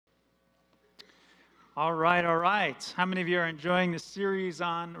All right, all right. How many of you are enjoying the series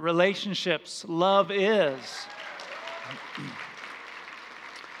on relationships? Love is.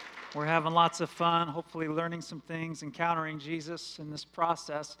 We're having lots of fun, hopefully learning some things, encountering Jesus in this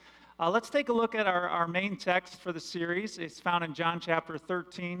process. Let's take a look at our main text for the series. It's found in John chapter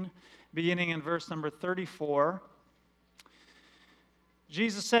 13, beginning in verse number 34.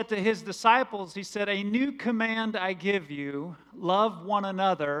 Jesus said to his disciples, he said, "A new command I give you, love one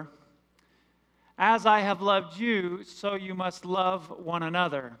another. As I have loved you, so you must love one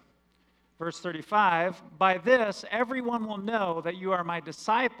another." Verse 35, "By this everyone will know that you are my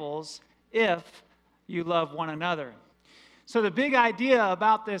disciples if you love one another." So the big idea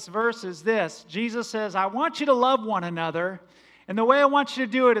about this verse is this. Jesus says, I want you to love one another, and the way I want you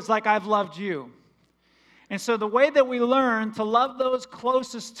to do it is like I've loved you. And so the way that we learn to love those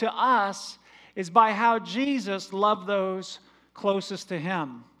closest to us is by how Jesus loved those closest to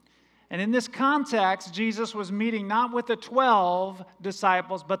him. And in this context, Jesus was meeting not with the 12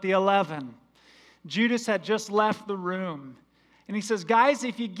 disciples, but the 11. Judas had just left the room. And he says, guys,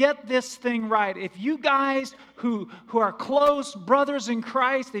 if you get this thing right, if you guys who are close brothers in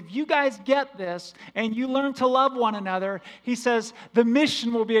Christ, if you guys get this and you learn to love one another, he says, the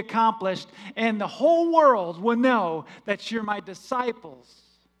mission will be accomplished and the whole world will know that you're my disciples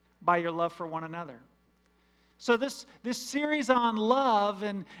by your love for one another. So this series on love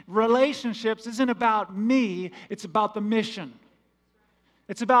and relationships isn't about me, it's about the mission.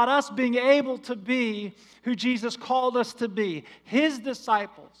 It's about us being able to be who Jesus called us to be, his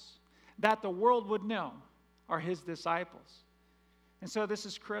disciples, that the world would know are his disciples. And so this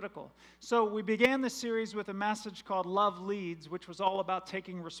is critical. So we began the series with a message called Love Leads, which was all about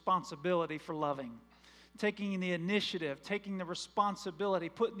taking responsibility for loving. Taking the initiative, taking the responsibility,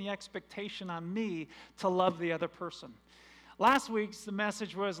 putting the expectation on me to love the other person. Last week's the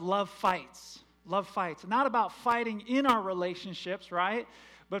message was love fights. Love fights. Not about fighting in our relationships, right?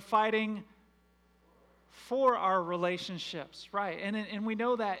 But fighting for our relationships, right? And we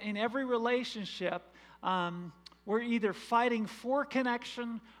know that in every relationship, we're either fighting for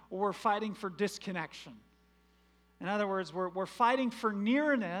connection or we're fighting for disconnection. In other words, we're fighting for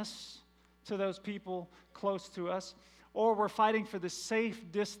nearness to those people close to us, or we're fighting for the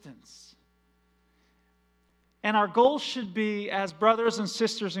safe distance. And our goal should be, as brothers and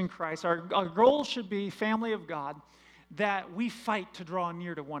sisters in Christ, our goal should be, family of God, that we fight to draw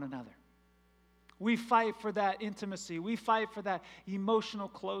near to one another. We fight for that intimacy. We fight for that emotional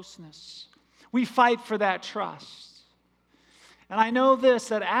closeness. We fight for that trust. And I know this,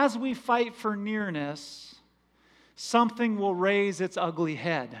 that as we fight for nearness, something will raise its ugly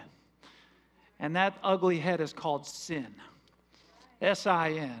head. And that ugly head is called sin.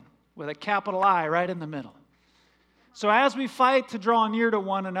 S-I-N, with a capital I right in the middle. So as we fight to draw near to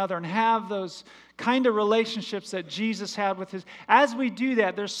one another and have those kind of relationships that Jesus had with his, as we do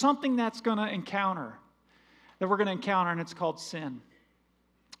that, there's something that we're going to encounter, and it's called sin.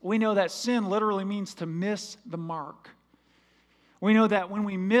 We know that sin literally means to miss the mark. We know that when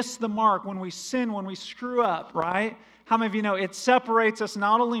we miss the mark, when we sin, when we screw up, right? How many of you know it separates us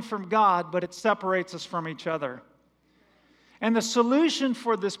not only from God, but it separates us from each other? And the solution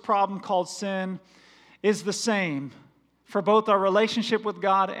for this problem called sin is the same for both our relationship with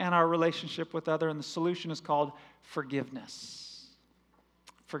God and our relationship with others. And the solution is called forgiveness.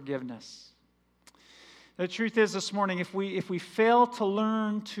 Forgiveness. The truth is this morning, if we fail to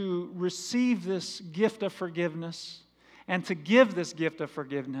learn to receive this gift of forgiveness and to give this gift of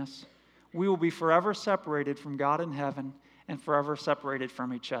forgiveness, we will be forever separated from God in heaven and forever separated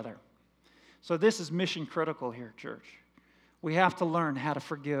from each other. So this is mission critical here, church. We have to learn how to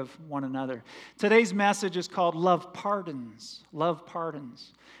forgive one another. Today's message is called Love Pardons. Love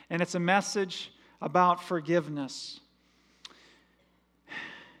Pardons. And it's a message about forgiveness.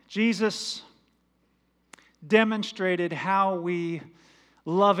 Jesus demonstrated how we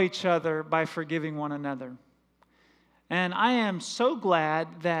love each other by forgiving one another. And I am so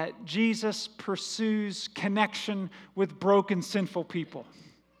glad that Jesus pursues connection with broken, sinful people.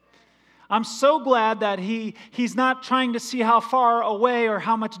 I'm so glad that he's not trying to see how far away or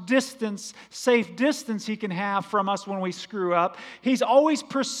how much distance, safe distance he can have from us when we screw up. He's always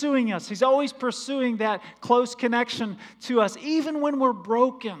pursuing us. He's always pursuing that close connection to us, even when we're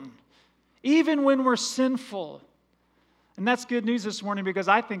broken, even when we're sinful. And that's good news this morning because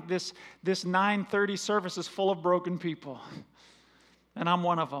I think this 9:30 service is full of broken people. And I'm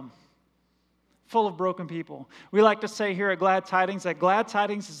one of them. Full of broken people. We like to say here at Glad Tidings that Glad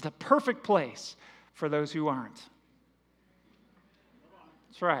Tidings is the perfect place for those who aren't.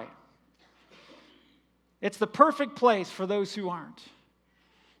 That's right. It's the perfect place for those who aren't.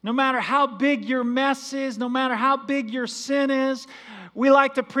 No matter how big your mess is, no matter how big your sin is, we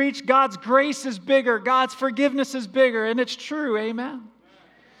like to preach God's grace is bigger, God's forgiveness is bigger, and it's true, amen?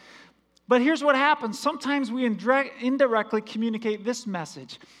 But here's what happens. Sometimes we indirectly communicate this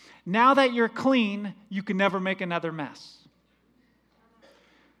message. Now that you're clean, you can never make another mess.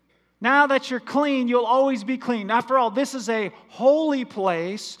 Now that you're clean, you'll always be clean. After all, this is a holy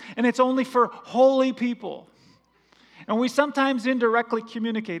place, and it's only for holy people. And we sometimes indirectly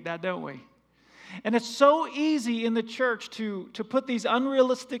communicate that, don't we? And it's so easy in the church to put these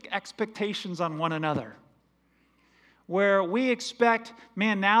unrealistic expectations on one another. Where we expect,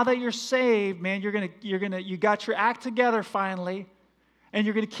 man, now that you're saved, man, you got your act together finally, and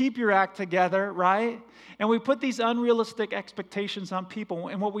you're going to keep your act together, right? And we put these unrealistic expectations on people.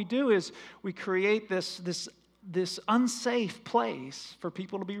 And what we do is we create this unsafe place for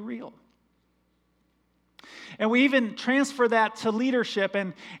people to be real. And we even transfer that to leadership.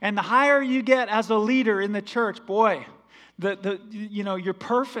 And the higher you get as a leader in the church, boy, you're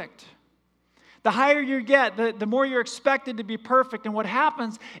perfect. The higher you get, the more you're expected to be perfect. And what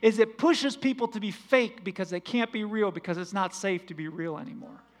happens is it pushes people to be fake because they can't be real because it's not safe to be real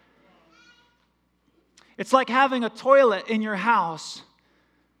anymore. It's like having a toilet in your house,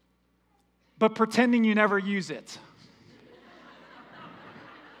 but pretending you never use it.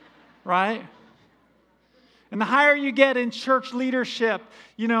 Right? And the higher you get in church leadership,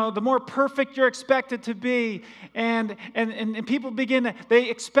 the more perfect you're expected to be. And people they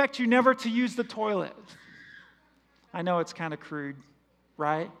expect you never to use the toilet. I know it's kind of crude,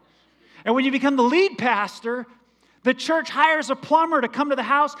 right? And when you become the lead pastor, the church hires a plumber to come to the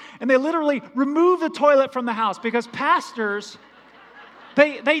house, and they literally remove the toilet from the house because pastors,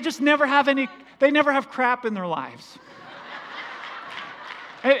 they just never have crap in their lives.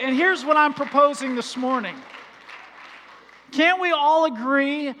 And here's what I'm proposing this morning. Can't we all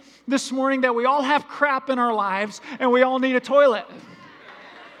agree this morning that we all have crap in our lives and we all need a toilet?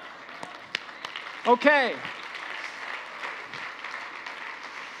 Okay.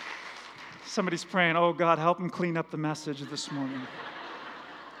 Somebody's praying, oh God, help him clean up the message this morning.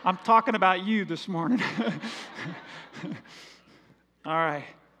 I'm talking about you this morning. All right.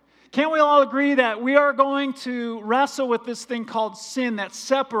 Can't we all agree that we are going to wrestle with this thing called sin that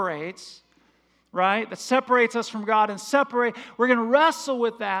separates, right? That separates us from God and we're going to wrestle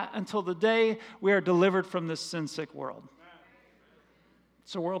with that until the day we are delivered from this sin-sick world.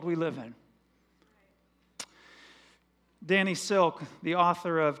 It's the world we live in. Danny Silk, the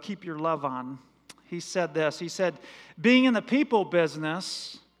author of Keep Your Love On, he said this. He said, being in the people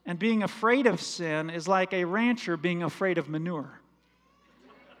business and being afraid of sin is like a rancher being afraid of manure.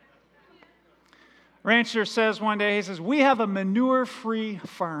 Rancher says one day, he says, we have a manure-free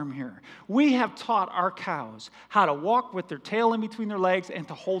farm here. We have taught our cows how to walk with their tail in between their legs and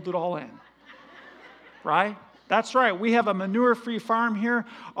to hold it all in. Right? That's right. We have a manure-free farm here.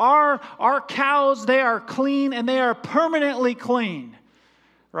 Our cows, they are clean and they are permanently clean.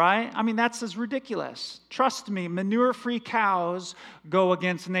 Right? I mean, that's as ridiculous. Trust me, manure-free cows go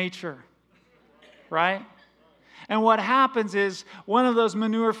against nature. Right? And what happens is one of those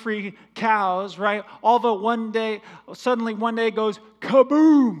manure-free cows, right, suddenly one day goes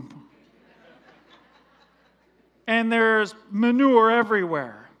kaboom. And there's manure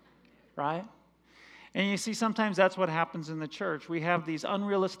everywhere, right? And you see, sometimes that's what happens in the church. We have these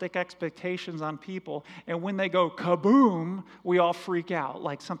unrealistic expectations on people, and when they go kaboom, we all freak out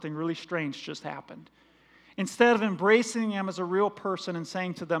like something really strange just happened. Instead of embracing them as a real person and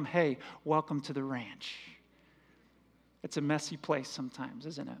saying to them, hey, welcome to the ranch. It's a messy place sometimes,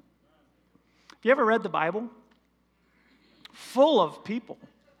 isn't it? Have you ever read the Bible? Full of people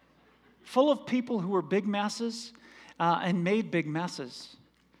who were big messes and made big messes.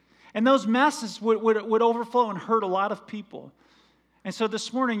 And those messes would overflow and hurt a lot of people. And so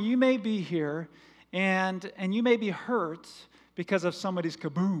this morning, you may be here and you may be hurt because of somebody's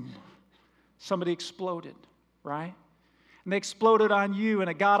kaboom. Somebody exploded, right? And they exploded on you, and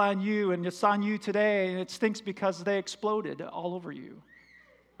it got on you, and it's on you today, and it stinks because they exploded all over you.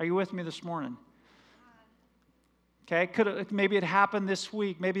 Are you with me this morning? Okay, maybe it happened this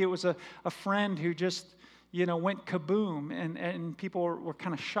week. Maybe it was a friend who just, went kaboom, and people were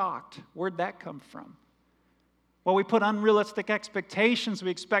kind of shocked. Where'd that come from? Well, we put unrealistic expectations. We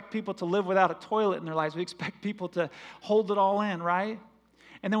expect people to live without a toilet in their lives. We expect people to hold it all in, right?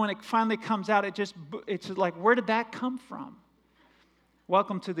 And then when it finally comes out, it's like, where did that come from?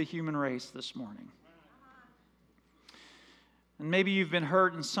 Welcome to the human race this morning. And maybe you've been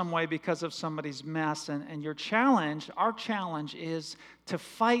hurt in some way because of somebody's mess, and our challenge is to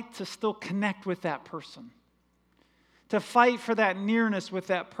fight to still connect with that person. to fight for that nearness with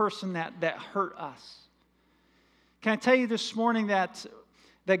that person that hurt us. Can I tell you this morning that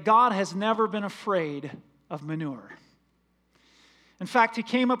God has never been afraid of manure? In fact, He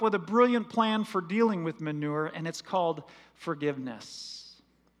came up with a brilliant plan for dealing with manure, and it's called forgiveness.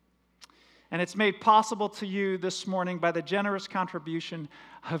 And it's made possible to you this morning by the generous contribution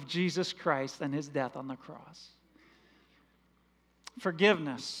of Jesus Christ and His death on the cross.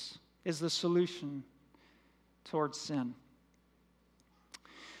 Forgiveness is the solution towards sin.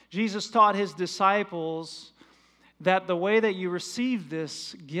 Jesus taught His disciples that the way that you receive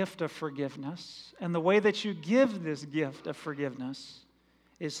this gift of forgiveness and the way that you give this gift of forgiveness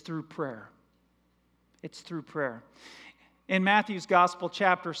is through prayer. It's through prayer. In Matthew's Gospel,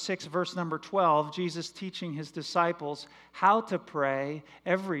 chapter 6, verse number 12, Jesus teaching His disciples how to pray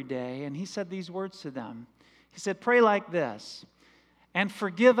every day, and He said these words to them. He said, pray like this, and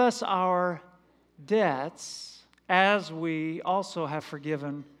forgive us our debts as we also have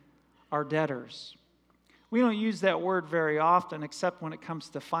forgiven our debtors. We don't use that word very often, except when it comes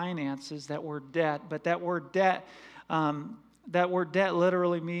to finances, that word debt. But that word debt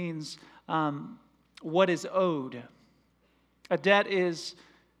literally means what is owed. A debt is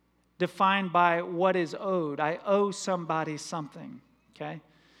defined by what is owed. I owe somebody something, okay?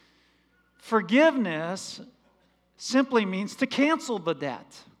 Forgiveness simply means to cancel the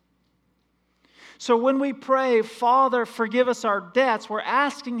debt. So when we pray, Father, forgive us our debts, we're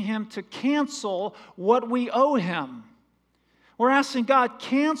asking Him to cancel what we owe Him. We're asking God,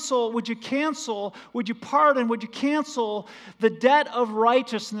 would you pardon, would you cancel the debt of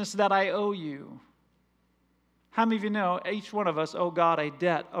righteousness that I owe you? How many of you know each one of us owe God a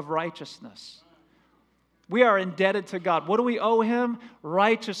debt of righteousness? We are indebted to God. What do we owe Him?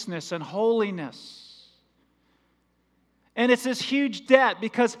 Righteousness and holiness. And it's this huge debt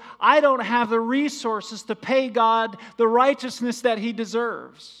because I don't have the resources to pay God the righteousness that He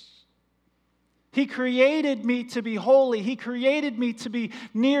deserves. He created me to be holy. He created me to be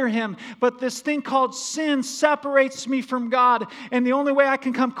near Him. But this thing called sin separates me from God. And the only way I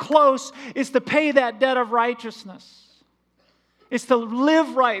can come close is to pay that debt of righteousness. It's to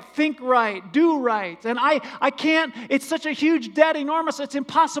live right, think right, do right. And I can't, it's such a huge debt, enormous, it's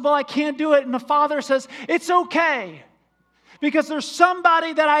impossible, I can't do it. And the Father says, it's okay. Because there's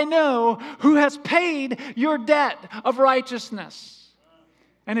somebody that I know who has paid your debt of righteousness.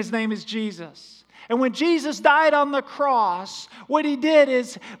 And His name is Jesus. And when Jesus died on the cross, what He did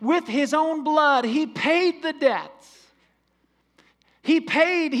is, with His own blood, He paid the debt. He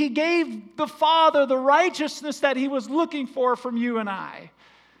gave the Father the righteousness that He was looking for from you and I.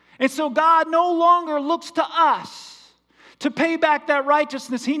 And so God no longer looks to us to pay back that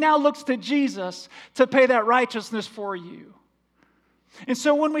righteousness. He now looks to Jesus to pay that righteousness for you. And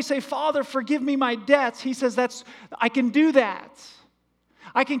so when we say, Father, forgive me my debts, He says, I can do that.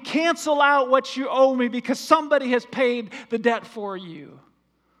 I can cancel out what you owe me because somebody has paid the debt for you.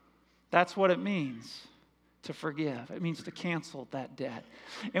 That's what it means to forgive. It means to cancel that debt.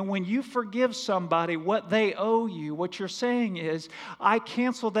 And when you forgive somebody what they owe you, what you're saying is, I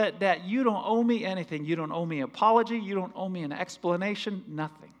cancel that debt. You don't owe me anything. You don't owe me an apology. You don't owe me an explanation.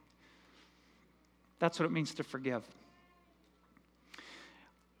 Nothing. That's what it means to forgive.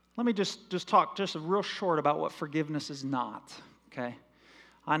 Let me just talk just real short about what forgiveness is not, okay?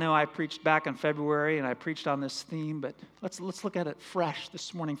 I know I preached back in February and I preached on this theme, but let's look at it fresh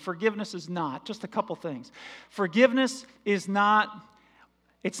this morning. Forgiveness is not, just a couple things. Forgiveness is not,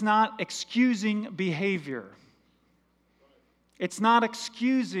 it's not excusing behavior. It's not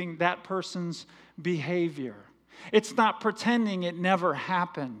excusing that person's behavior. It's not pretending it never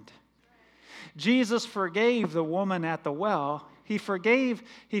happened. Jesus forgave the woman at the well. He forgave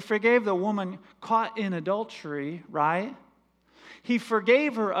the woman caught in adultery, right? He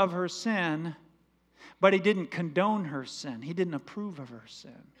forgave her of her sin, but He didn't condone her sin. He didn't approve of her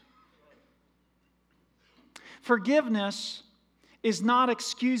sin. Forgiveness is not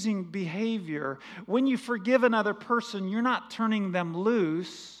excusing behavior. When you forgive another person, you're not turning them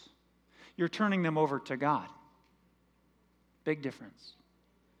loose. You're turning them over to God. Big difference.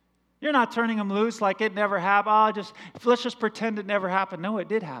 You're not turning them loose like it never happened. Let's just pretend it never happened. No, it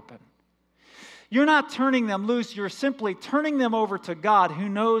did happen. You're not turning them loose. You're simply turning them over to God, who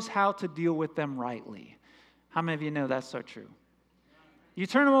knows how to deal with them rightly. How many of you know that's so true? You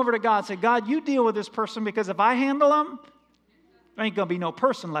turn them over to God and say, God, you deal with this person, because if I handle them, there ain't going to be no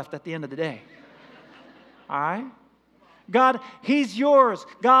person left at the end of the day. All right? God, he's yours.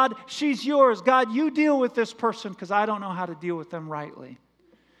 God, she's yours. God, you deal with this person because I don't know how to deal with them rightly.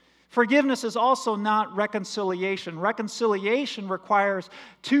 Forgiveness is also not reconciliation. Reconciliation requires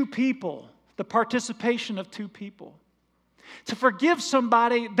two people, the participation of two people. To forgive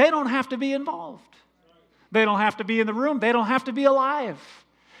somebody, they don't have to be involved. They don't have to be in the room. They don't have to be alive.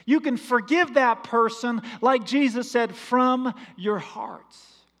 You can forgive that person, like Jesus said, from your heart.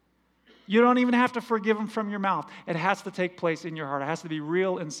 You don't even have to forgive them from your mouth. It has to take place in your heart. It has to be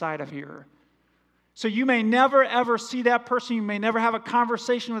real inside of here. So you may never, ever see that person. You may never have a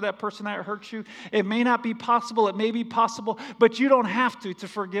conversation with that person that hurt you. It may not be possible. It may be possible. But you don't have to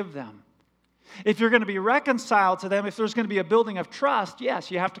forgive them. If you're going to be reconciled to them, if there's going to be a building of trust,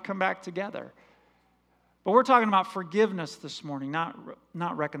 yes, you have to come back together. But we're talking about forgiveness this morning,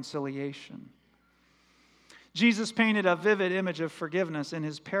 not reconciliation. Jesus painted a vivid image of forgiveness in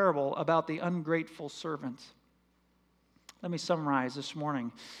his parable about the ungrateful servant. Let me summarize this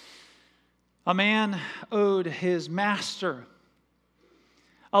morning. A man owed his master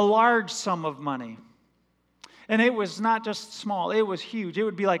a large sum of money. And it was not just small, it was huge. It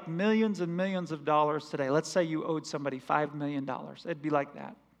would be like millions and millions of dollars today. Let's say you owed somebody $5 million. It'd be like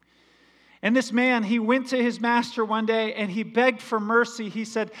that. And this man, he went to his master one day and he begged for mercy. He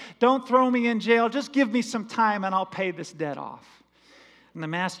said, "Don't throw me in jail. Just give me some time and I'll pay this debt off." And the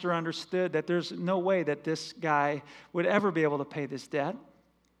master understood that there's no way that this guy would ever be able to pay this debt.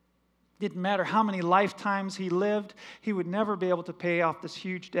 Didn't matter how many lifetimes he lived, he would never be able to pay off this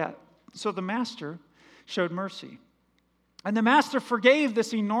huge debt. So the master showed mercy. And the master forgave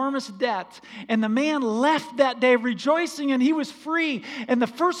this enormous debt. And the man left that day rejoicing, and he was free. And the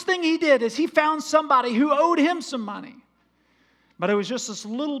first thing he did is he found somebody who owed him some money. But it was just this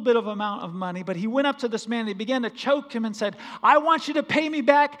little bit of amount of money. But he went up to this man and he began to choke him and said, "I want you to pay me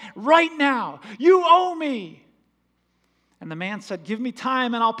back right now. You owe me." And the man said, "Give me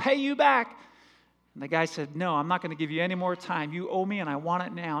time and I'll pay you back." And the guy said, "No, I'm not going to give you any more time. You owe me and I want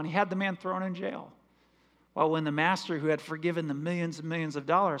it now." And he had the man thrown in jail. Well, when the master who had forgiven the millions and millions of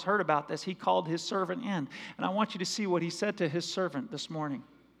dollars heard about this, he called his servant in. And I want you to see what he said to his servant this morning.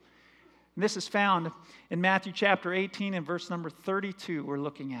 And this is found in Matthew chapter 18 and verse number 32 we're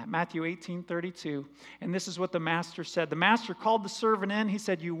looking at. Matthew 18:32. And this is what the master said. The master called the servant in. He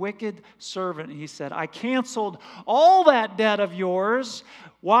said, "You wicked servant." He said, "I canceled all that debt of yours."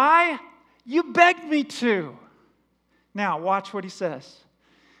 Why? You begged me to. Now, watch what he says.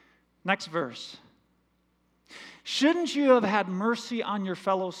 Next verse. "Shouldn't you have had mercy on your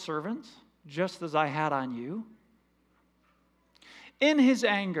fellow servant, just as I had on you?" In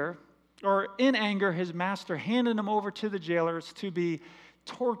anger, his master handed him over to the jailers to be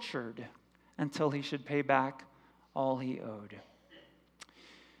tortured until he should pay back all he owed.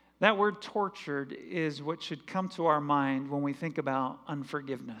 That word tortured is what should come to our mind when we think about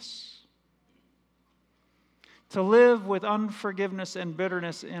unforgiveness. To live with unforgiveness and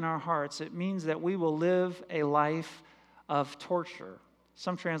bitterness in our hearts, it means that we will live a life of torture.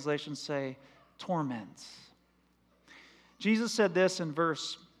 Some translations say torment. Jesus said this in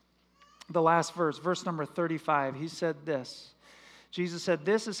the last verse, verse number 35. He said this. Jesus said,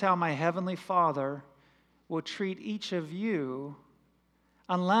 "This is how my heavenly Father will treat each of you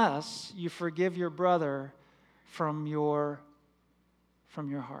unless you forgive your brother from your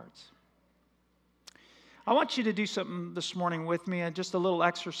hearts." I want you to do something this morning with me, just a little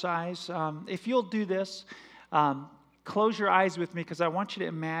exercise. If you'll do this, close your eyes with me because I want you to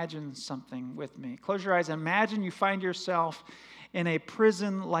imagine something with me. Close your eyes. Imagine you find yourself in a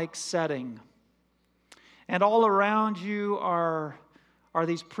prison-like setting. And all around you are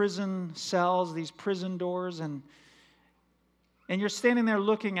these prison cells, these prison doors, and you're standing there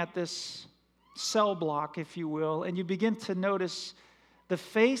looking at this cell block, if you will, and you begin to notice the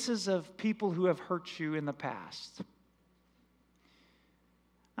faces of people who have hurt you in the past.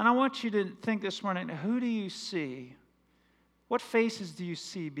 And I want you to think this morning, who do you see? What faces do you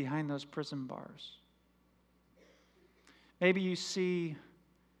see behind those prison bars? Maybe you see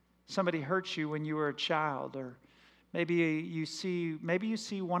somebody hurt you when you were a child, or maybe you see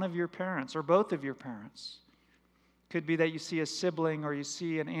one of your parents or both of your parents. Could be that you see a sibling or you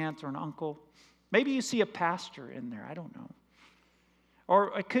see an aunt or an uncle. Maybe you see a pastor in there, I don't know.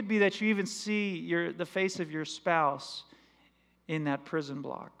 Or it could be that you even see the face of your spouse in that prison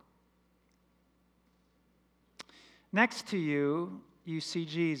block. Next to you, you see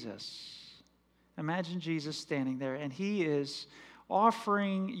Jesus. Imagine Jesus standing there, and he is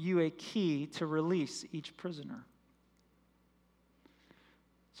offering you a key to release each prisoner.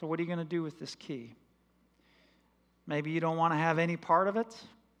 So what are you going to do with this key? Maybe you don't want to have any part of it.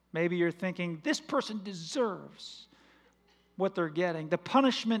 Maybe you're thinking, this person deserves what they're getting. The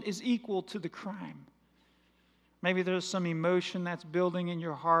punishment is equal to the crime. Maybe there's some emotion that's building in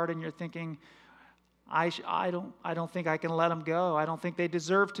your heart and you're thinking, I don't think I can let them go. I don't think they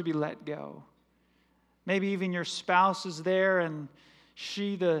deserve to be let go. Maybe even your spouse is there and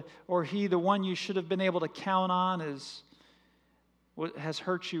he, the one you should have been able to count on, has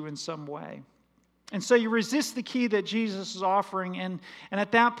hurt you in some way. And so you resist the key that Jesus is offering, and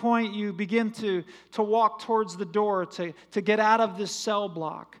at that point you begin to walk towards the door to get out of this cell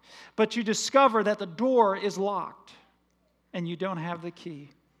block. But you discover that the door is locked and you don't have the key.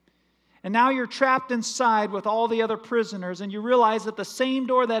 And now you're trapped inside with all the other prisoners, and you realize that the same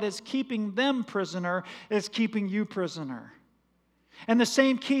door that is keeping them prisoner is keeping you prisoner. And the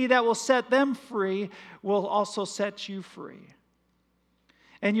same key that will set them free will also set you free.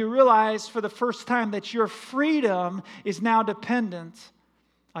 And you realize for the first time that your freedom is now dependent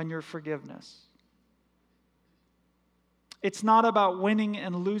on your forgiveness. It's not about winning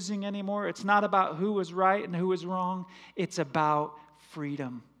and losing anymore. It's not about who was right and who was wrong. It's about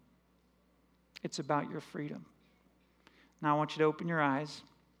freedom. It's about your freedom. Now I want you to open your eyes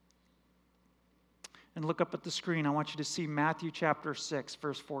and look up at the screen. I want you to see Matthew chapter 6,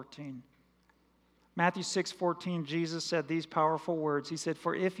 verse 14. Matthew 6:14, Jesus said these powerful words. He said,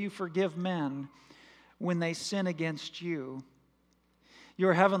 "For if you forgive men when they sin against you,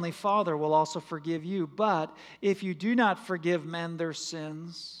 your heavenly Father will also forgive you. But if you do not forgive men their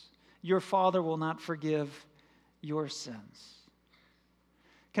sins, your Father will not forgive your sins."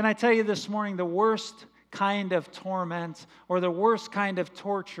 Can I tell you this morning, the worst kind of torment or the worst kind of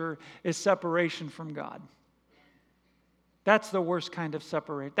torture is separation from God. That's the worst kind of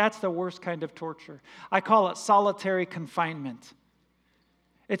separate. That's the worst kind of torture. I call it solitary confinement.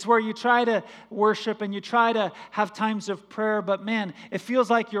 It's where you try to worship and you try to have times of prayer, but man, it feels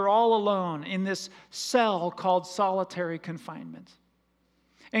like you're all alone in this cell called solitary confinement.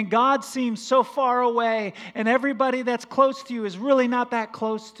 And God seems so far away, and everybody that's close to you is really not that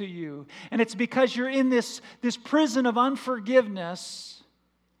close to you. And it's because you're in this prison of unforgiveness.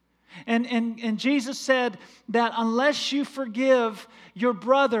 And Jesus said that unless you forgive your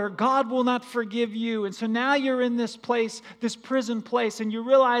brother, God will not forgive you. And so now you're in this place, this prison place, and you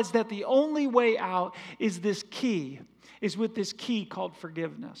realize that the only way out is with this key called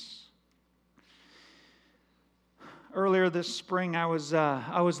forgiveness. Earlier this spring, I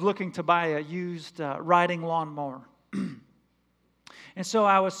was looking to buy a used riding lawnmower. And so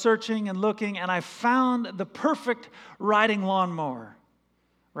I was searching and looking, and I found the perfect riding lawnmower.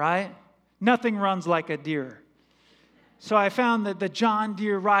 Right? Nothing runs like a deer. So I found the John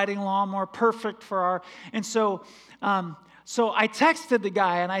Deere riding lawnmower perfect for our. And so I texted the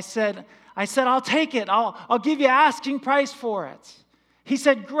guy and I said, I'll take it. I'll give you asking price for it. He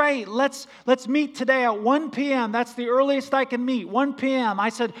said, great. Let's meet today at 1 p.m. That's the earliest I can meet. 1 p.m. I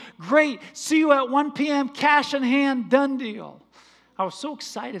said, great. See you at 1 p.m. Cash in hand. Done deal. I was so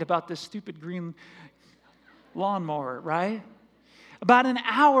excited about this stupid green lawnmower, right? About an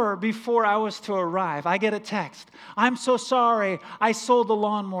hour before I was to arrive, I get a text. "I'm so sorry, I sold the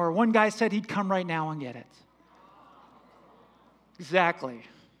lawnmower." One guy said he'd come right now and get it. Exactly.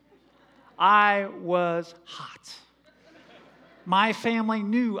 I was hot. My family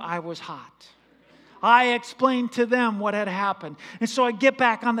knew I was hot. I explained to them what had happened. And so I get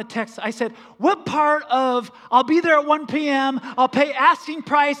back on the text. I said, "What part of I'll be there at 1 p.m., I'll pay asking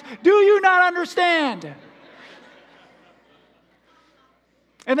price, do you not understand?"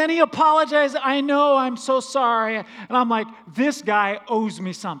 And then he apologized. "I know, I'm so sorry." And I'm like, this guy owes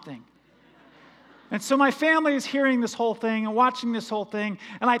me something. And so my family is hearing this whole thing and watching this whole thing.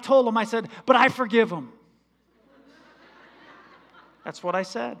 And I told him, I said, "But I forgive him." That's what I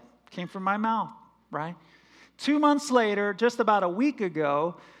said. Came from my mouth, right? 2 months later, just about a week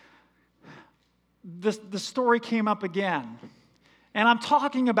ago, the story came up again. And I'm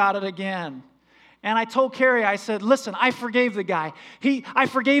talking about it again. And I told Carrie, I said, "Listen, I forgave the guy. I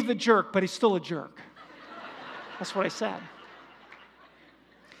forgave the jerk, but he's still a jerk." That's what I said.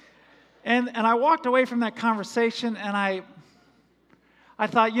 And I walked away from that conversation, and I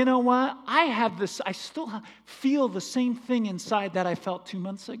thought, you know what? I still feel the same thing inside that I felt 2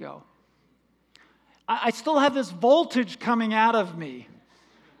 months ago. I still have this voltage coming out of me,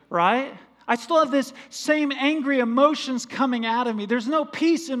 right? I still have this same angry emotions coming out of me. There's no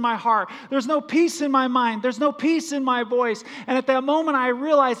peace in my heart. There's no peace in my mind. There's no peace in my voice. And at that moment, I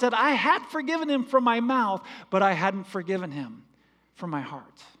realized that I had forgiven him from my mouth, but I hadn't forgiven him from my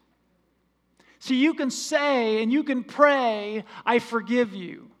heart. See, you can say and you can pray, "I forgive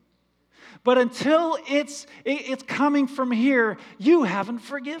you." But until it's coming from here, you haven't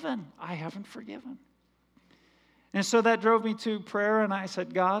forgiven. I haven't forgiven. And so that drove me to prayer, and I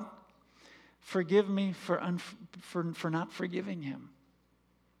said, "God, forgive me for not forgiving him."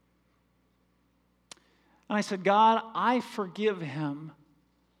 And I said, "God, I forgive him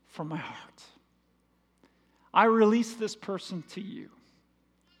from my heart." I release this person to you.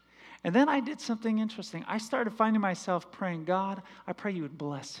 And then I did something interesting. I started finding myself praying, God, I pray you would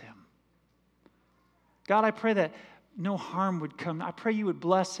bless him. God, I pray that no harm would come. I pray you would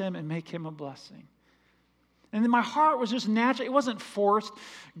bless him and make him a blessing. And then my heart was just natural. It wasn't forced.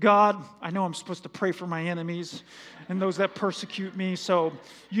 God, I know I'm supposed to pray for my enemies and those that persecute me. So,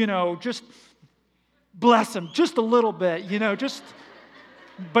 just bless them just a little bit,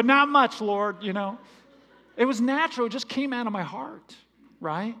 but not much, Lord, It was natural. It just came out of my heart,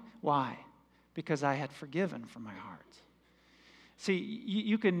 right? Why? Because I had forgiven from my heart. See,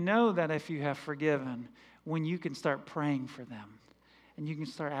 you can know that if you have forgiven when you can start praying for them and you can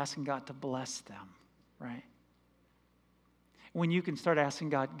start asking God to bless them, right? When you can start asking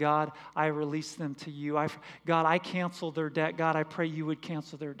God, I release them to you. God, I cancel their debt. God, I pray you would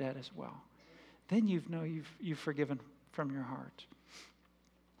cancel their debt as well. Then you've forgiven from your heart.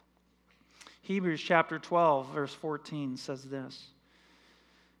 Hebrews chapter 12, verse 14 says this.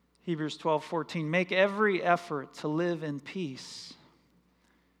 Hebrews 12:14, make every effort to live in peace.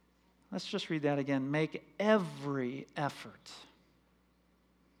 Let's just read that again. Make every effort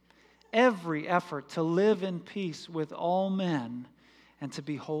to live in peace with all men and to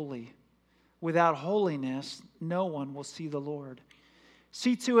be holy. Without holiness, no one will see the Lord.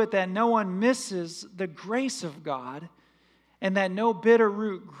 See to it that no one misses the grace of God and that no bitter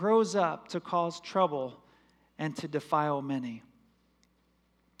root grows up to cause trouble and to defile many.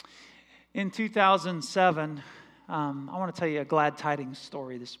 In 2007, I want to tell you a Glad Tidings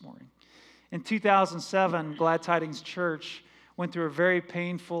story this morning. In 2007, Glad Tidings Church went through a very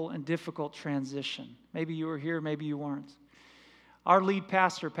painful and difficult transition. Maybe you were here, maybe you weren't. Our lead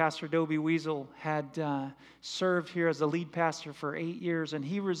pastor, Pastor Dobie Weasel, had served here as a lead pastor for 8 years, and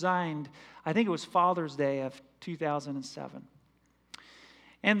he resigned, I think it was Father's Day of 2007.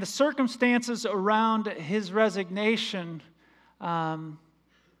 And the circumstances around his resignation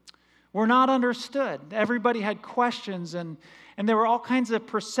were not understood. Everybody had questions, and there were all kinds of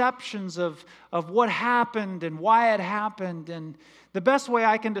perceptions of what happened and why it happened. And the best way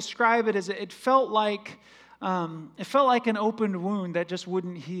I can describe it is it felt like an opened wound that just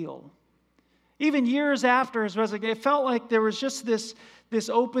wouldn't heal. Even years after his resignation, it felt like there was just this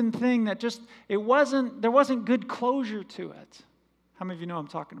open thing that just there wasn't good closure to it. How many of you know what I'm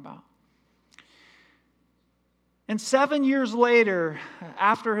talking about? And 7 years later,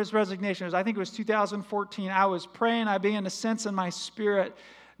 after his resignation, I think it was 2014, I was praying, I began to sense in my spirit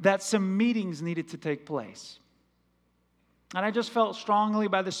that some meetings needed to take place. And I just felt strongly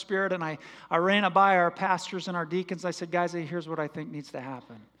by the Spirit, and I ran it by our pastors and our deacons. I said, guys, here's what I think needs to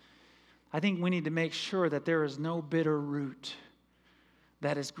happen. I think we need to make sure that there is no bitter root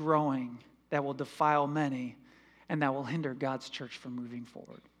that is growing, that will defile many, and that will hinder God's church from moving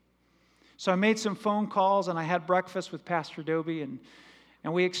forward. So I made some phone calls, and I had breakfast with Pastor Dobie, and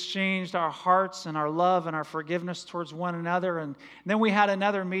we exchanged our hearts and our love and our forgiveness towards one another. And then we had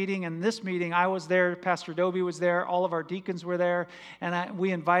another meeting, and this meeting, I was there, Pastor Dobie was there, all of our deacons were there, and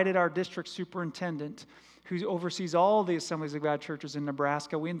we invited our district superintendent, who oversees all the Assemblies of God churches in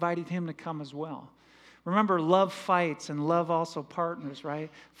Nebraska. We invited him to come as well. Remember, love fights, and love also partners,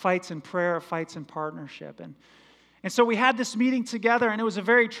 right? Fights in prayer, fights in partnership. And so we had this meeting together, and it was a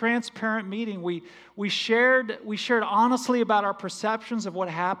very transparent meeting. We shared honestly about our perceptions of what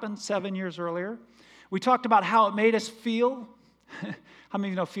happened 7 years earlier. We talked about how it made us feel. How many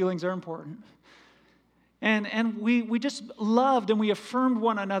of you know feelings are important? And we just loved and we affirmed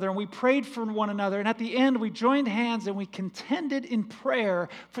one another and we prayed for one another. And at the end, we joined hands and we contended in prayer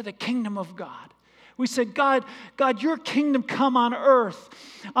for the kingdom of God. We said, God, your kingdom come on earth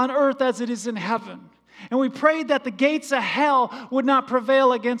as it is in heaven. And we prayed that the gates of hell would not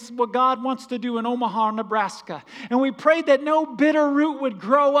prevail against what God wants to do in Omaha, Nebraska. And we prayed that no bitter root would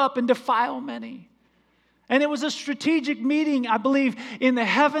grow up and defile many. And it was a strategic meeting, I believe, in the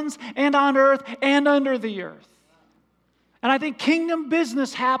heavens and on earth and under the earth. And I think kingdom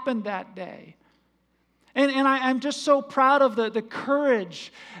business happened that day. And I'm just so proud of the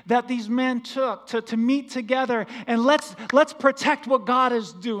courage that these men took to meet together and let's protect what God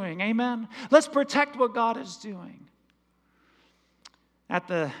is doing. Amen? Let's protect what God is doing.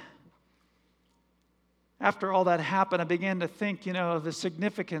 After all that happened, I began to think, of the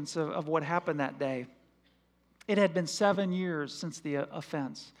significance of what happened that day. It had been 7 years since the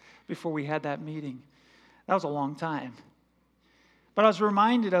offense before we had that meeting. That was a long time. But I was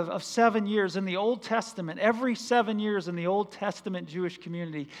reminded of 7 years in the Old Testament. Every 7 years in the Old Testament Jewish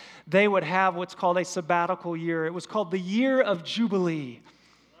community, they would have what's called a sabbatical year. It was called the year of Jubilee.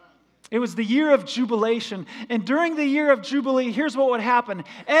 It was the year of jubilation. And during the year of Jubilee, here's what would happen.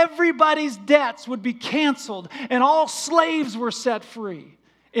 Everybody's debts would be canceled, and all slaves were set free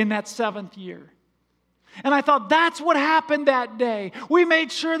in that 7th year. And I thought, that's what happened that day. We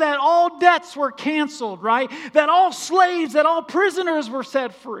made sure that all debts were canceled, right? That all slaves, that all prisoners were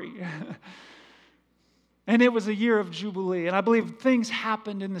set free. And it was a year of Jubilee. And I believe things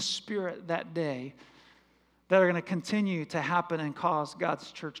happened in the Spirit that day that are going to continue to happen and cause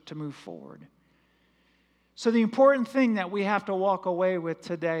God's church to move forward. So the important thing that we have to walk away with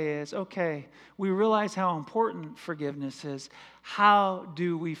today is, okay, we realize how important forgiveness is. How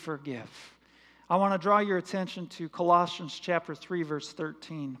do we forgive? I want to draw your attention to Colossians chapter 3, verse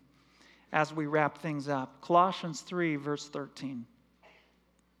 13 as we wrap things up. Colossians 3, verse 13.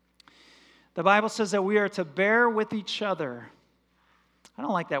 The Bible says that we are to bear with each other. I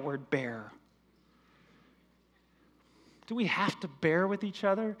don't like that word bear. Do we have to bear with each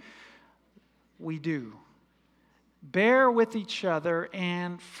other? We do. Bear with each other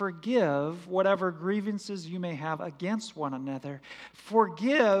and forgive whatever grievances you may have against one another.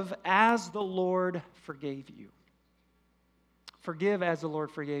 Forgive as the Lord forgave you. Forgive as the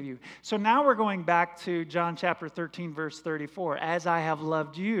Lord forgave you. So now we're going back to John chapter 13, verse 34. As I have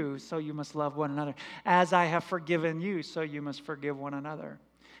loved you, so you must love one another. As I have forgiven you, so you must forgive one another.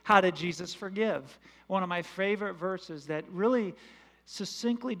 How did Jesus forgive? One of my favorite verses that really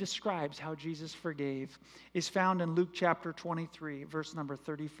succinctly describes how Jesus forgave is found in Luke chapter 23, verse number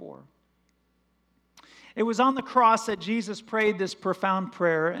 34. It was on the cross that Jesus prayed this profound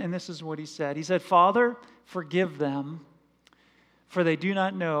prayer, and this is what he said. He said, Father, forgive them, for they do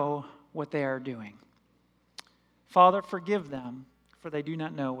not know what they are doing. Father, forgive them, for they do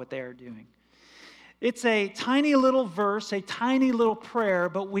not know what they are doing. It's a tiny little verse, a tiny little prayer,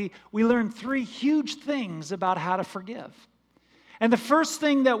 but we learn 3 huge things about how to forgive. And the first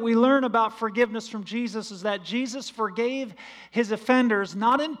thing that we learn about forgiveness from Jesus is that Jesus forgave his offenders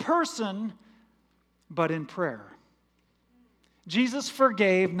not in person, but in prayer. Jesus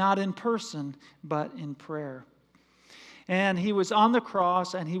forgave not in person, but in prayer. And he was on the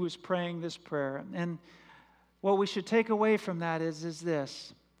cross and he was praying this prayer. And what we should take away from that is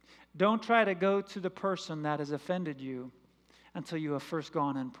this. Don't try to go to the person that has offended you until you have first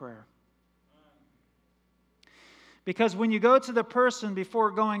gone in prayer. Because when you go to the person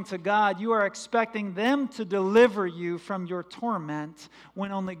before going to God, you are expecting them to deliver you from your torment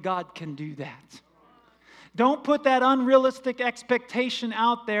when only God can do that. Don't put that unrealistic expectation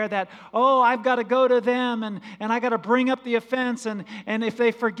out there that, oh, I've got to go to them and I got to bring up the offense and if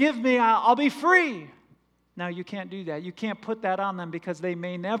they forgive me, I'll be free. No, you can't do that. You can't put that on them because they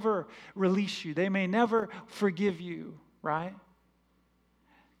may never release you. They may never forgive you, right?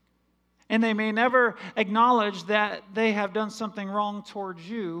 And they may never acknowledge that they have done something wrong towards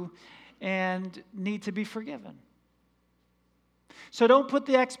you and need to be forgiven. So don't put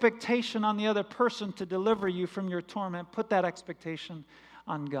the expectation on the other person to deliver you from your torment. Put that expectation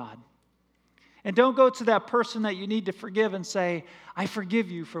on God. And don't go to that person that you need to forgive and say, I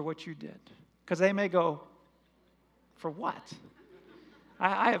forgive you for what you did. Because they may go, for what?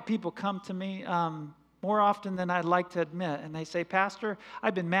 I have people come to me more often than I'd like to admit, and they say, Pastor,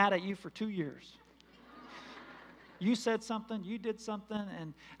 I've been mad at you for 2 years. You said something, you did something,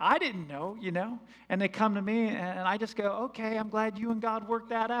 and I didn't know, And they come to me, and I just go, okay, I'm glad you and God worked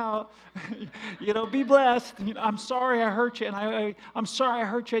that out. Be blessed. I'm sorry I hurt you, and I'm sorry I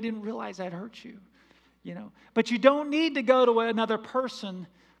hurt you. I didn't realize I'd hurt you, But you don't need to go to another person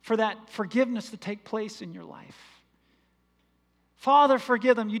for that forgiveness to take place in your life. Father,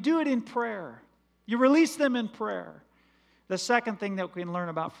 forgive them. You do it in prayer. You release them in prayer. The second thing that we can learn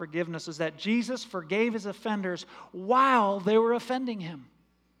about forgiveness is that Jesus forgave his offenders while they were offending him.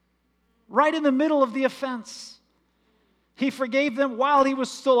 Right in the middle of the offense. He forgave them while he was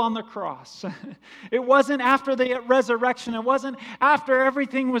still on the cross. It wasn't after the resurrection. It wasn't after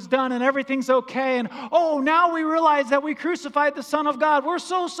everything was done and everything's okay. And, now we realize that we crucified the Son of God. We're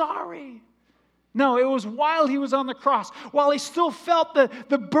so sorry. No, it was while he was on the cross, while he still felt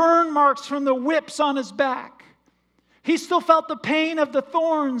the burn marks from the whips on his back. He still felt the pain of the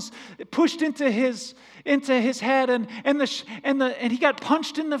thorns pushed into his head, and he got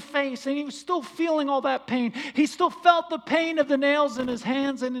punched in the face, and he was still feeling all that pain. He still felt the pain of the nails in his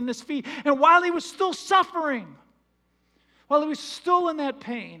hands and in his feet. And while he was still suffering, while he was still in that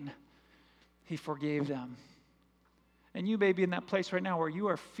pain, he forgave them. And you may be in that place right now where you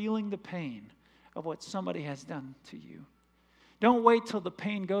are feeling the pain of what somebody has done to you. Don't wait till the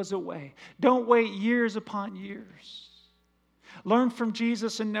pain goes away. Don't wait years upon years. Learn from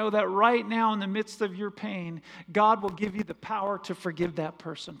Jesus and know that right now in the midst of your pain, God will give you the power to forgive that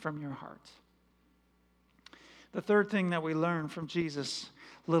person from your heart. The third thing that we learn from Jesus'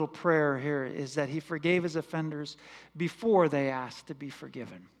 little prayer here is that he forgave his offenders before they asked to be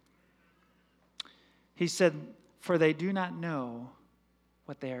forgiven. He said, "For they do not know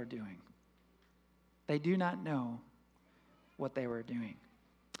what they are doing." They do not know what they were doing.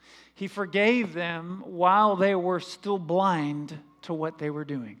 He forgave them while they were still blind to what they were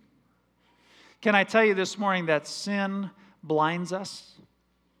doing. Can I tell you this morning that sin blinds us?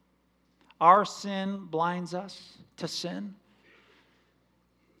 Our sin blinds us to sin.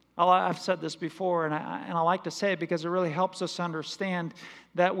 I've said this before, and I like to say it because it really helps us understand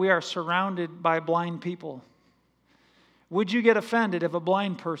that we are surrounded by blind people. Would you get offended if a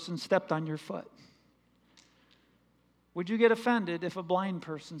blind person stepped on your foot? Would you get offended if a blind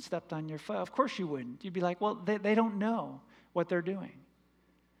person stepped on your foot? Of course you wouldn't. You'd be like, well, they don't know what they're doing.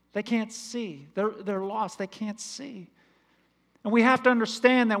 They can't see. They're lost. They can't see. And we have to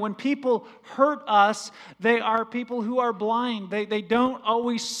understand that when people hurt us, they are people who are blind. They don't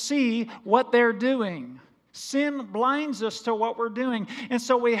always see what they're doing. Sin blinds us to what we're doing. And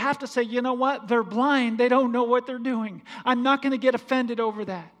so we have to say, you know what? They're blind. They don't know what they're doing. I'm not going to get offended over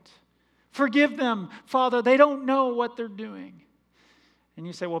that. Forgive them, Father. They don't know what they're doing. And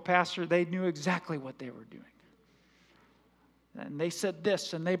you say, well, Pastor, they knew exactly what they were doing. And they said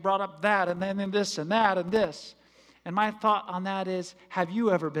this, and they brought up that, and then this, and that, and this. And my thought on that is, have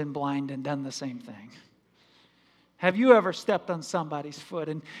you ever been blind and done the same thing? Have you ever stepped on somebody's foot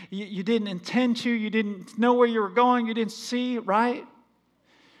and you didn't intend to, you didn't know where you were going, you didn't see, right?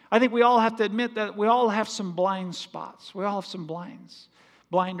 I think we all have to admit that we all have some blind spots. We all have some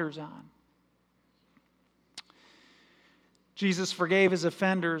blinders on. Jesus forgave his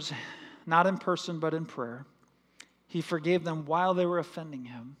offenders, not in person, but in prayer. He forgave them while they were offending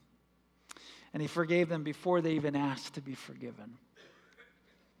him. And he forgave them before they even asked to be forgiven.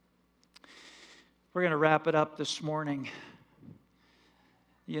 We're going to wrap it up this morning.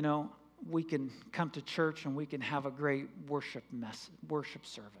 You know, we can come to church and we can have a great worship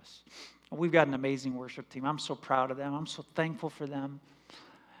service. We've got an amazing worship team. I'm so proud of them. I'm so thankful for them.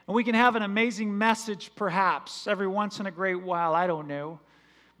 And we can have an amazing message, perhaps, every once in a great while. I don't know.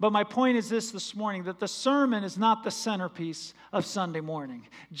 But my point is this morning, that the sermon is not the centerpiece of Sunday morning.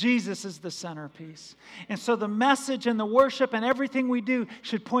 Jesus is the centerpiece. And so the message and the worship and everything we do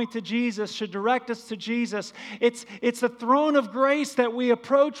should point to Jesus, should direct us to Jesus. It's a throne of grace that we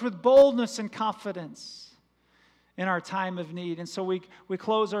approach with boldness and confidence in our time of need. And so we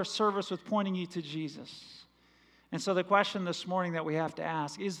close our service with pointing you to Jesus. And so the question this morning that we have to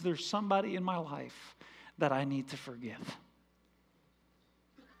ask, is there somebody in my life that I need to forgive?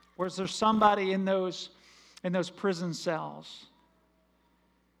 Or is there somebody in those prison cells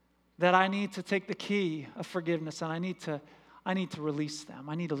that I need to take the key of forgiveness and I need to release them.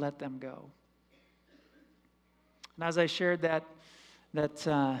 I need to let them go. And as I shared that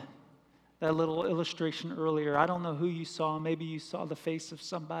little illustration earlier, I don't know who you saw. Maybe you saw the face of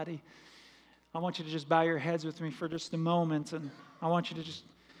somebody. I want you to just bow your heads with me for just a moment, and I want you to just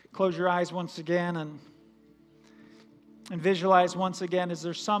close your eyes once again and visualize once again, is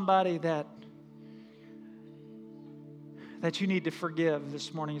there somebody that you need to forgive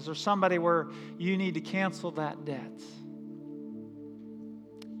this morning? Is there somebody where you need to cancel that debt?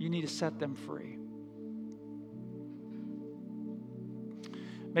 You need to set them free.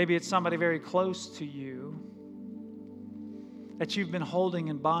 Maybe it's somebody very close to you that you've been holding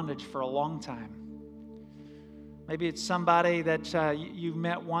in bondage for a long time. Maybe it's somebody that you've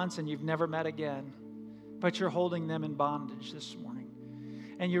met once and you've never met again, but you're holding them in bondage this morning.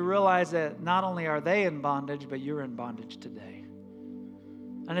 And you realize that not only are they in bondage, but you're in bondage today.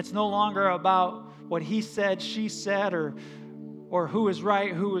 And it's no longer about what he said, she said, or who is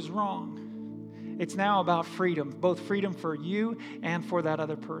right, who is wrong. It's now about freedom, both freedom for you and for that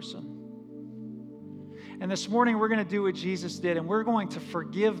other person. And this morning, we're going to do what Jesus did, and we're going to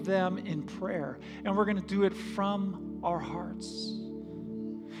forgive them in prayer, and we're going to do it from our hearts.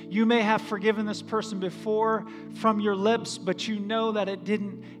 You may have forgiven this person before from your lips, but you know that it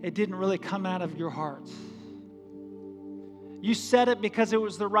didn't really come out of your heart. You said it because it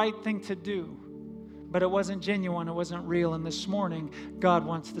was the right thing to do, but it wasn't genuine, it wasn't real, and this morning, God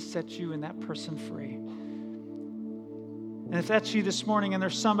wants to set you and that person free. And if that's you this morning and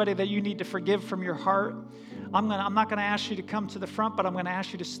there's somebody that you need to forgive from your heart, I'm not going to ask you to come to the front, but I'm going to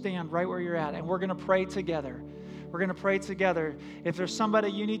ask you to stand right where you're at, and we're going to pray together. We're going to pray together. If there's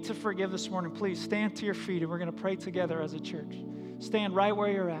somebody you need to forgive this morning, please stand to your feet, and we're going to pray together as a church. Stand right where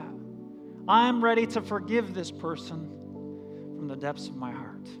you're at. I'm ready to forgive this person, from the depths of my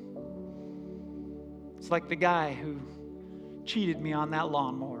heart. It's like the guy who cheated me on that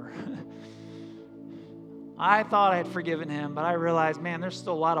lawnmower. I thought I had forgiven him, but I realized, man, there's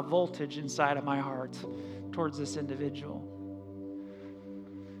still a lot of voltage inside of my heart towards this individual.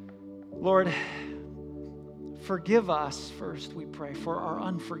 Lord, forgive us first, we pray, for our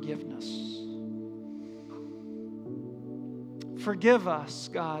unforgiveness. Forgive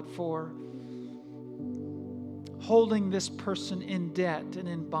us, God, for holding this person in debt and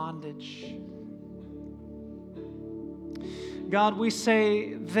in bondage. God, we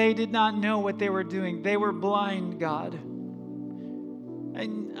say they did not know what they were doing. They were blind, God.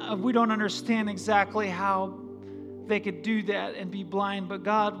 And we don't understand exactly how they could do that and be blind. But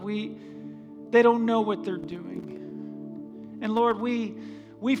God, they don't know what they're doing. And Lord, we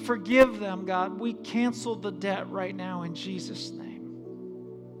forgive them, God. We cancel the debt right now in Jesus' name.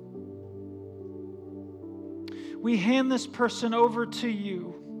 We hand this person over to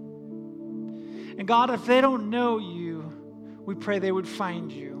you. And God, if they don't know you, we pray they would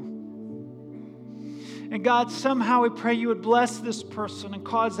find you. And God, somehow we pray you would bless this person and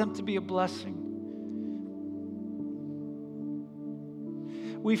cause them to be a blessing.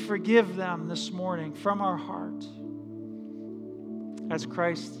 We forgive them this morning from our heart as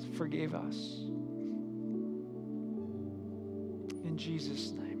Christ forgave us. In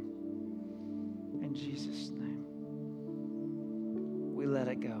Jesus' name. In Jesus' name. We let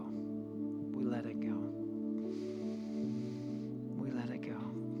it go. We let it go. We let it go.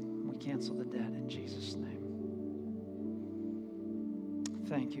 We cancel the debt in Jesus' name.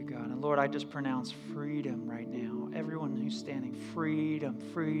 Thank you, God. And Lord, I just pronounce freedom right now. Everyone who's standing, freedom,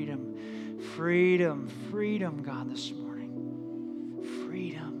 freedom, freedom, freedom, God, this morning.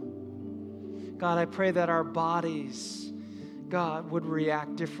 Freedom. God, I pray that our bodies, God, would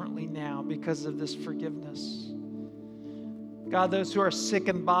react differently now because of this forgiveness. God, those who are sick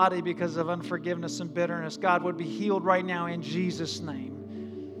in body because of unforgiveness and bitterness, God, would be healed right now in Jesus' name.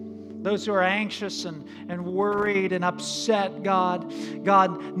 Those who are anxious and worried and upset, God,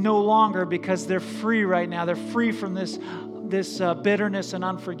 no longer, because they're free right now. They're free from this bitterness and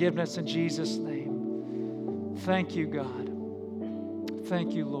unforgiveness in Jesus' name. Thank you, God.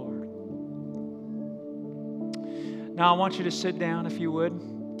 Thank you, Lord. Now I want you to sit down if you would,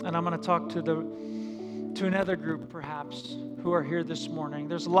 and I'm going to talk to another group perhaps who are here this morning.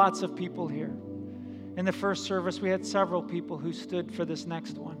 There's lots of people here. In the first service, we had several people who stood for this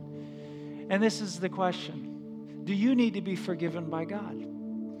next one. And this is the question. Do you need to be forgiven by God?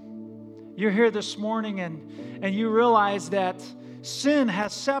 You're here this morning and you realize that sin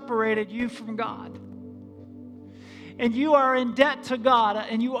has separated you from God. And you are in debt to God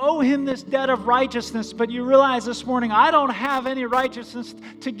and you owe Him this debt of righteousness, but you realize this morning, I don't have any righteousness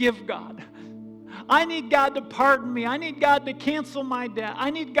to give God. I need God to pardon me. I need God to cancel my debt. I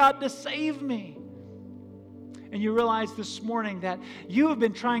need God to save me. And you realize this morning that you have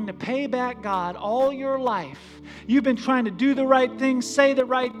been trying to pay back God all your life. You've been trying to do the right thing, say the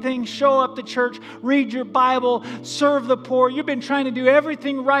right thing, show up to church, read your Bible, serve the poor. You've been trying to do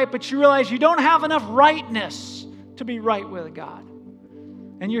everything right, but you realize you don't have enough rightness to be right with God.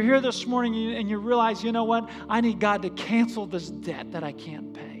 And you're here this morning and you realize, you know what? I need God to cancel this debt that I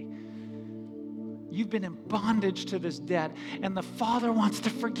can't pay. You've been in bondage to this debt, and the Father wants to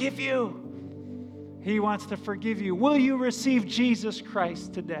forgive you. He wants to forgive you. Will you receive Jesus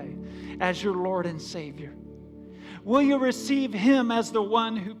Christ today as your Lord and Savior? Will you receive Him as the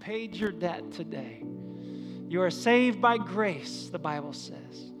one who paid your debt today? You are saved by grace, the Bible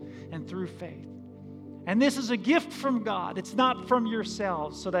says, and through faith. And this is a gift from God. It's not from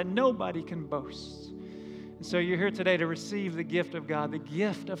yourselves, so that nobody can boast. And so you're here today to receive the gift of God, the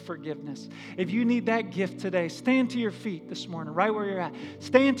gift of forgiveness. If you need that gift today, stand to your feet this morning, right where you're at.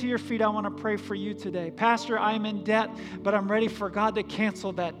 Stand to your feet. I want to pray for you today. Pastor, I'm in debt, but I'm ready for God to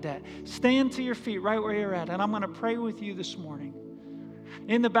cancel that debt. Stand to your feet right where you're at, and I'm going to pray with you this morning.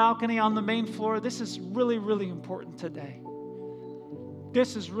 In the balcony, on the main floor, this is really, really important today.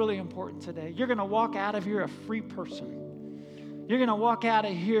 This is really important today. You're going to walk out of here a free person. You're going to walk out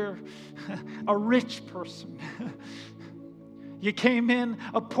of here a rich person. You came in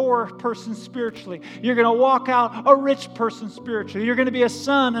a poor person spiritually. You're going to walk out a rich person spiritually. You're going to be a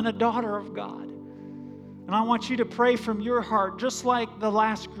son and a daughter of God. And I want you to pray from your heart, just like the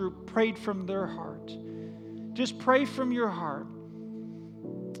last group prayed from their heart. Just pray from your heart.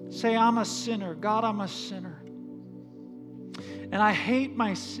 Say, I'm a sinner. God, I'm a sinner. And I hate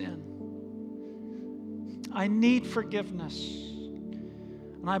my sin. I need forgiveness.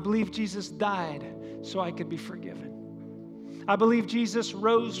 And I believe Jesus died so I could be forgiven. I believe Jesus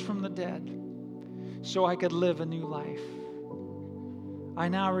rose from the dead so I could live a new life. I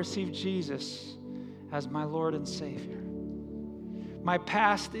now receive Jesus as my Lord and Savior. My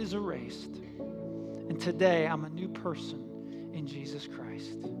past is erased, and today I'm a new person in Jesus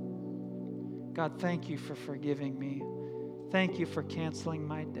Christ. God, thank you for forgiving me. Thank you for canceling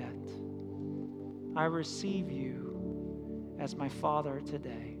my debt. I receive you as my Father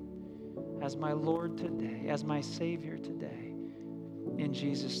today, as my Lord today, as my Savior today. In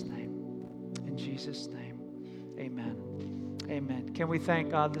Jesus' name. In Jesus' name. Amen. Amen. Can we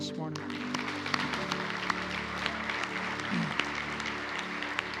thank God this morning?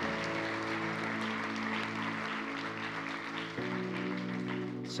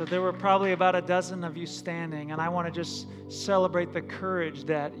 So there were probably about a dozen of you standing, and I want to just celebrate the courage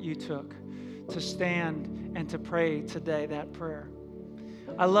that you took to stand and to pray today, that prayer.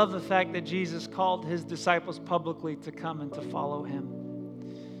 I love the fact that Jesus called his disciples publicly to come and to follow him.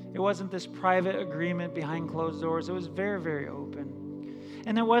 It wasn't this private agreement behind closed doors. It was very, very open.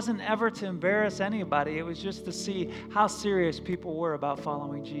 And it wasn't ever to embarrass anybody. It was just to see how serious people were about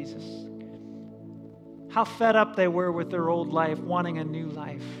following Jesus. How fed up they were with their old life, wanting a new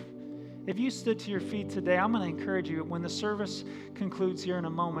life. If you stood to your feet today, I'm going to encourage you, when the service concludes here in a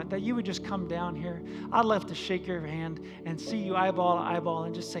moment, that you would just come down here. I'd love to shake your hand and see you eyeball to eyeball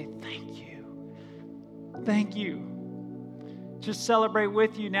and just say, thank you. Thank you. Just celebrate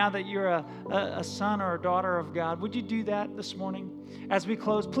with you now that you're a son or a daughter of God. Would you do that this morning? As we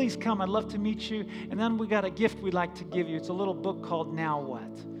close, please come. I'd love to meet you. And then we got a gift we'd like to give you. It's a little book called Now What?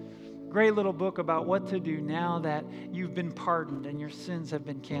 Great little book about what to do now that you've been pardoned and your sins have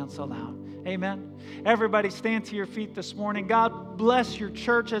been canceled out. Amen. Everybody stand to your feet this morning. God bless your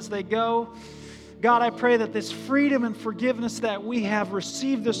church as they go. God, I pray that this freedom and forgiveness that we have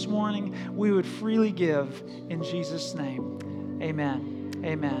received this morning, we would freely give in Jesus' name. Amen.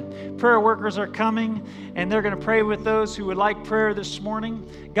 Amen. Prayer workers are coming, and they're going to pray with those who would like prayer this morning.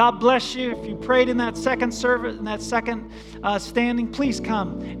 God bless you. If you prayed in that second service, in that second standing, please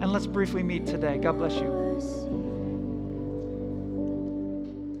come and let's briefly meet today. God bless you.